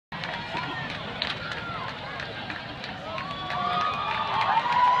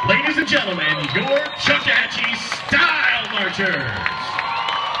Ladies and gentlemen, your Choctawhatchee Style Marchers.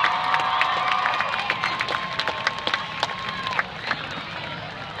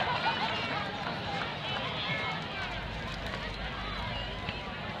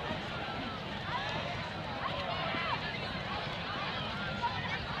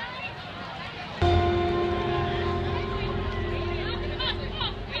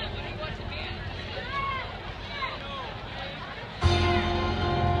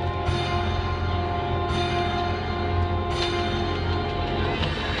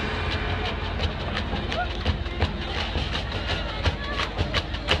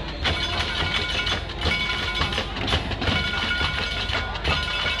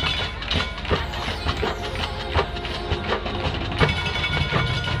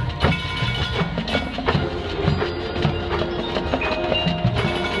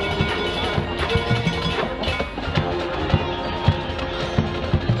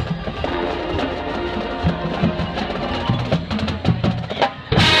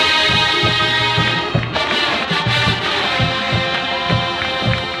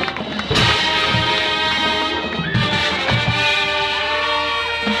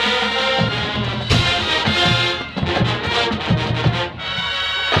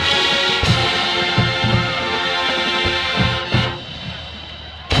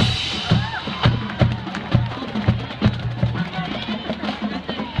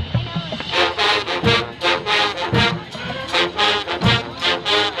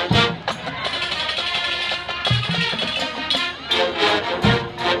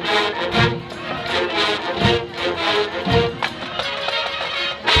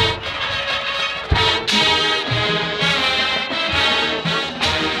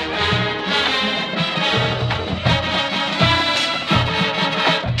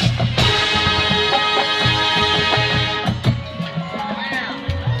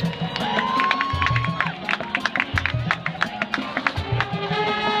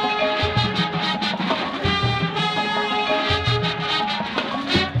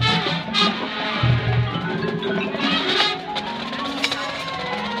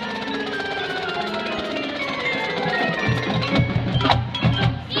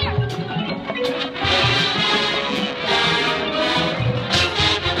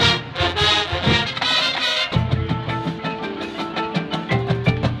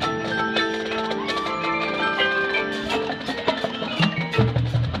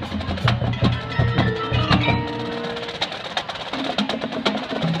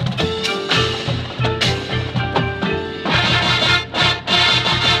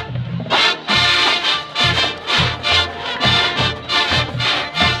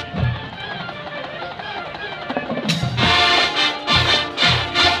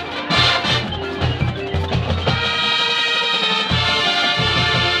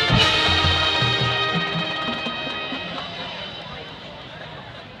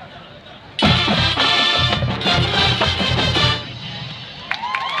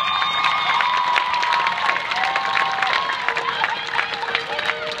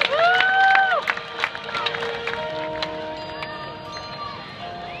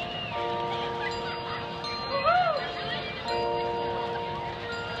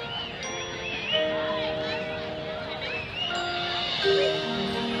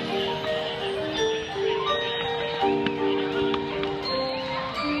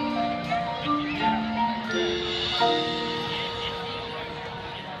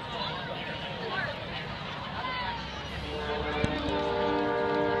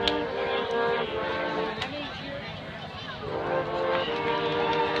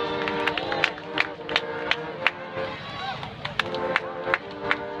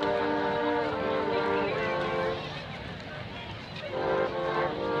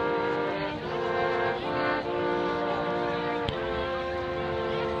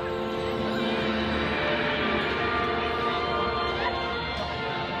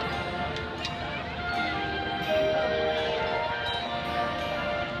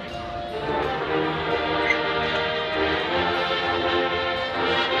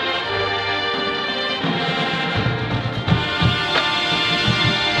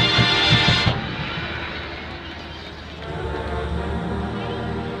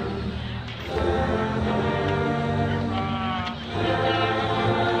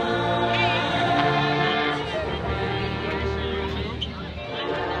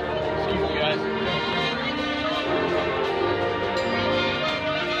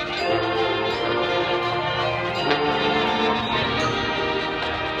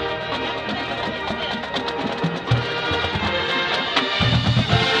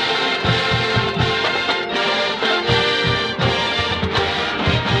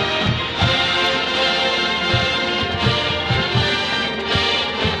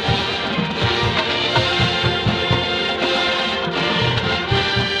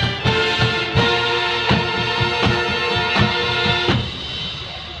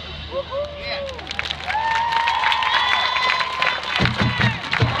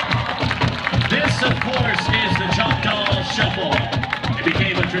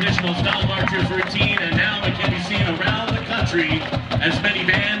 traditional style marchers routine, and now it can be seen around the country as many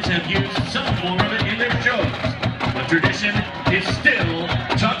bands have used some form of it in their shows. The tradition is still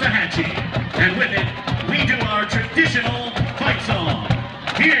Choctawhatchee, and with it, we do our traditional fight song.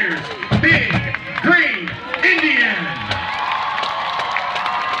 Here's Big Green Indian!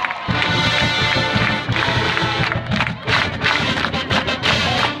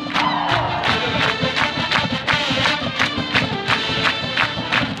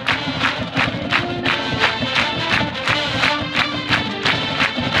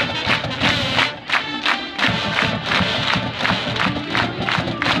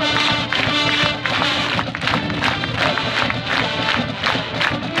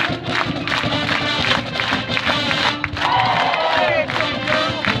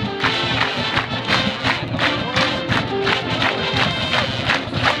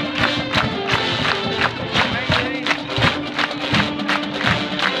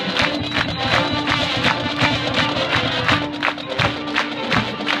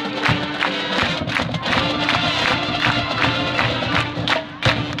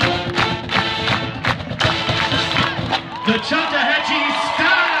 The Choctawhatchee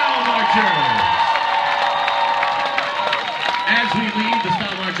Style Marchers! As we leave, the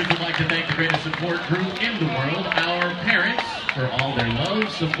Style Marchers would like to thank the greatest support crew in the world, our parents, for all their love,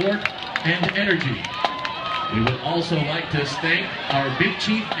 support, and energy. We would also like to thank our Big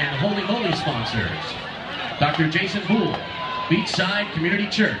Chief and Holy Moly sponsors, Dr. Jason Boole, Beachside Community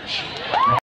Church,